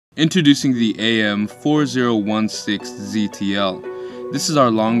Introducing the AM4016ZTL. This is our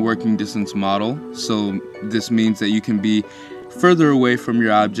long working distance model, so this means that you can be further away from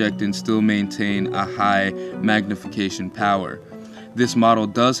your object and still maintain a high magnification power. This model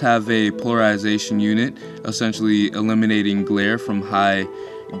does have a polarization unit, essentially eliminating glare from high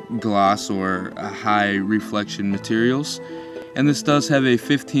gloss or high reflection materials. And this does have a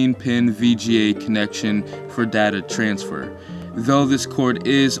 15-pin VGA connection for data transfer. Though this cord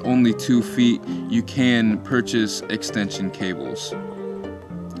is only 2 feet, you can purchase extension cables.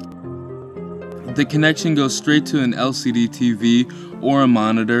 The connection goes straight to an LCD TV or a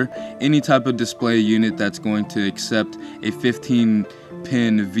monitor, any type of display unit that's going to accept a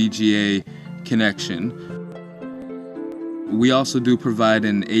 15-pin VGA connection. We also do provide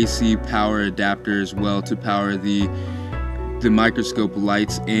an AC power adapter as well to power the microscope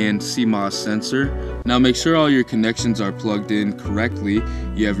lights and CMOS sensor. Now make sure all your connections are plugged in correctly.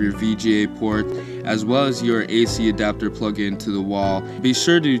 You have your VGA port as well as your AC adapter plug in to the wall. Be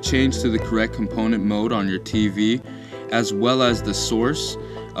sure to change to the correct component mode on your TV as well as the source.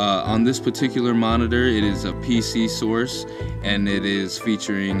 On this particular monitor, it is a PC source and it is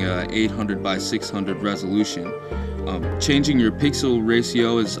featuring 800 by 600 resolution. Changing your pixel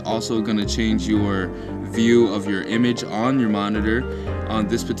ratio is also going to change your view of your image on your monitor. On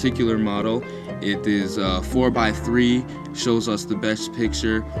this particular model, it is 4:3, shows us the best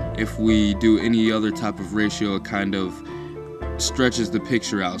picture. If we do any other type of ratio, it kind of stretches the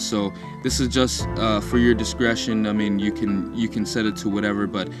picture out. So this is just for your discretion. I mean, you can set it to whatever,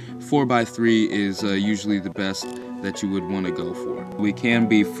 but 4:3 is usually the best that you would want to go for. We can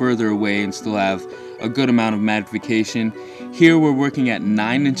be further away and still have a good amount of magnification. Here we're working at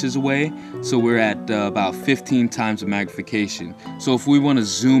 9 inches away, so we're at about 15 times the magnification. So if we want to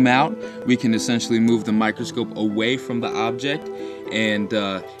zoom out, we can essentially move the microscope away from the object and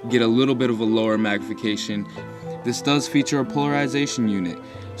get a little bit of a lower magnification. This does feature a polarization unit,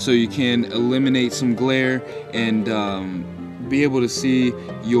 so you can eliminate some glare and be able to see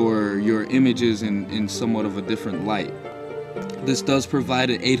your images in somewhat of a different light. This does provide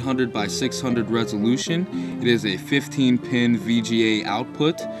an 800 by 600 resolution. It is a 15-pin VGA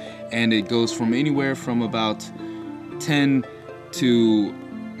output, and it goes from anywhere from about 10 to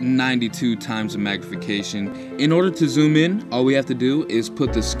 92 times the magnification. In order to zoom in, all we have to do is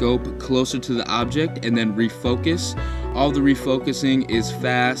put the scope closer to the object and then refocus. All the refocusing is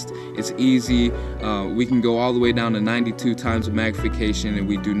fast, it's easy. We can go all the way down to 92 times the magnification, and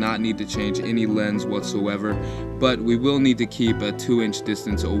we do not need to change any lens whatsoever, but we will need to keep a 2-inch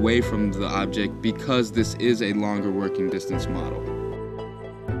distance away from the object because this is a longer working distance model.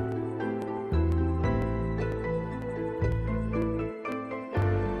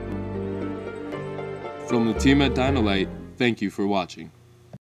 From the team at Dino-Lite, thank you for watching.